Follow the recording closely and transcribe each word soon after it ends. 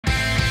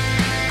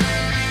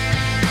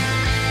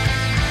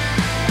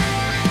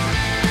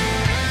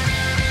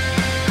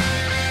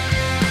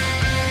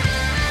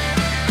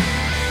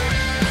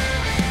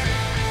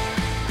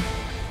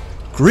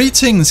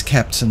Greetings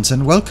captains,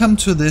 and welcome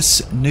to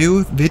this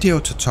new video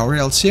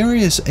tutorial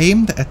series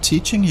aimed at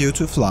teaching you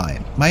to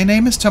fly. My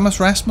name is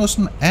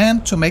Rasmussen,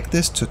 and to make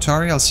this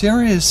tutorial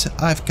series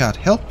I've got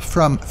help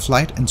from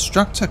flight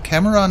instructor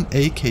Cameron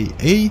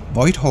AKA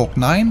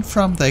Voidhawk9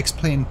 from the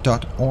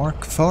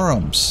X-plane-11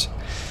 forums.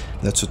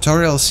 The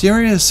tutorial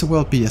series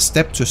will be a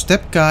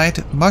step-to-step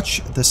guide,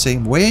 much the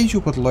same way you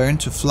would learn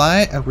to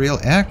fly a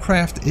real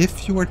aircraft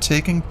if you were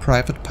taking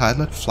private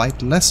pilot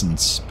flight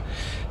lessons.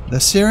 The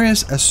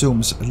series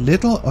assumes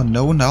little or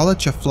no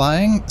knowledge of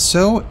flying,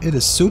 so it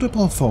is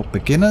suitable for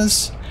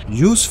beginners,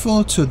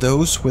 useful to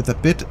those with a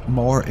bit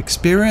more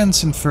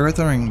experience in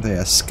furthering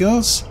their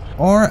skills,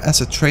 or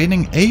as a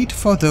training aid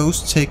for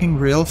those taking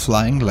real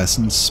flying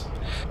lessons.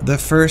 The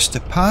first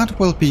part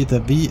will be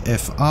the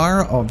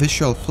VFR or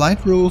Visual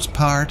Flight Rules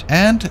part,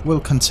 and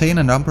will contain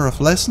a number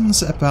of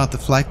lessons about the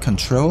flight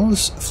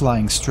controls,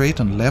 flying straight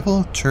and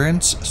level,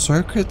 turns,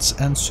 circuits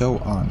and so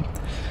on.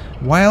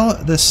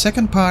 While the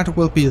second part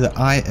will be the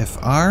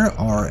IFR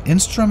or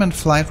Instrument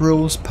Flight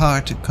Rules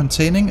part,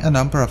 containing a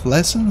number of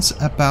lessons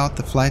about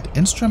the flight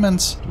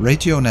instruments,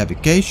 radio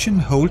navigation,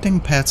 holding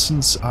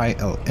patterns,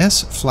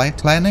 ILS, flight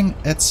planning,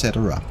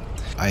 etc.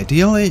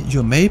 Ideally,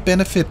 you may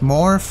benefit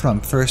more from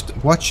first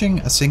watching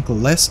a single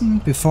lesson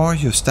before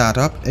you start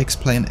up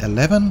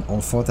X-plane-11,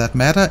 or for that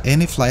matter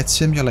any flight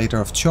simulator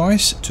of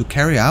choice, to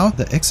carry out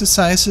the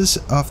exercises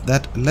of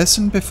that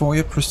lesson before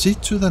you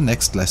proceed to the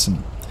next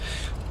lesson.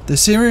 The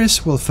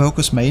series will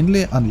focus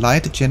mainly on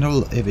light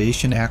general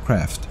aviation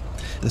aircraft.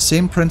 The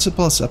same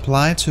principles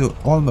apply to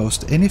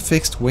almost any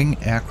fixed-wing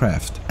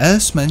aircraft.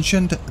 As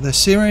mentioned, the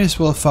series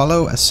will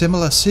follow a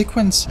similar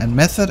sequence and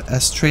method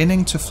as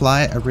training to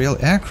fly a real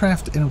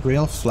aircraft in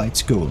real flight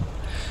school.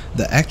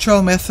 The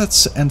actual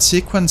methods and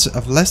sequence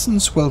of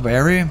lessons will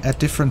vary at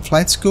different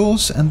flight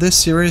schools, and this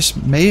series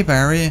may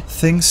vary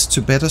things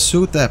to better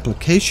suit the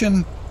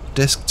application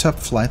desktop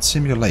flight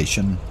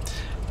simulation.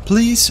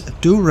 Please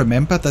do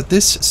remember that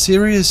this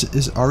series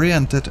is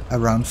oriented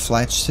around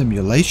flight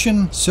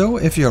simulation, so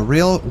if your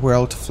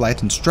real-world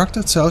flight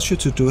instructor tells you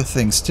to do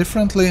things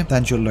differently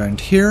than you learned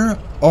here,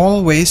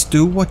 always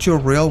do what your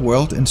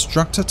real-world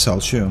instructor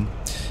tells you.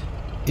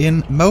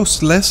 In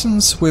most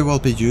lessons we will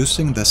be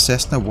using the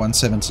Cessna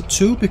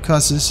 172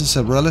 because this is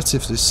a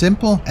relatively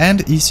simple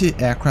and easy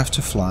aircraft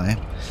to fly.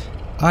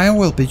 I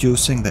will be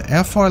using the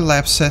Airfoil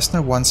Lab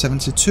Cessna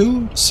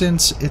 172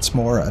 since it's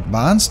more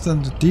advanced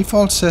than the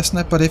default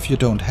Cessna, but if you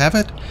don't have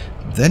it,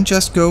 then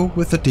just go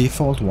with the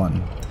default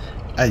one.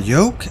 A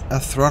yoke, a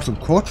throttle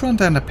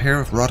quadrant and a pair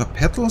of rudder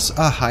pedals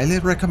are highly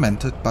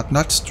recommended, but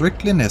not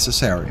strictly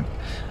necessary.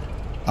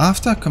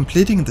 After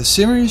completing the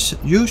series,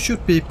 you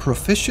should be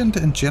proficient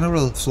in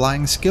general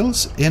flying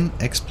skills in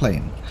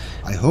X-plane.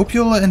 I hope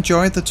you'll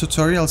enjoy the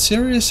tutorial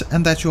series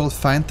and that you'll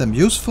find them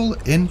useful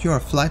in your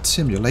flight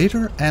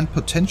simulator and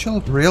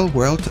potential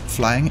real-world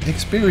flying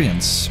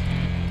experience.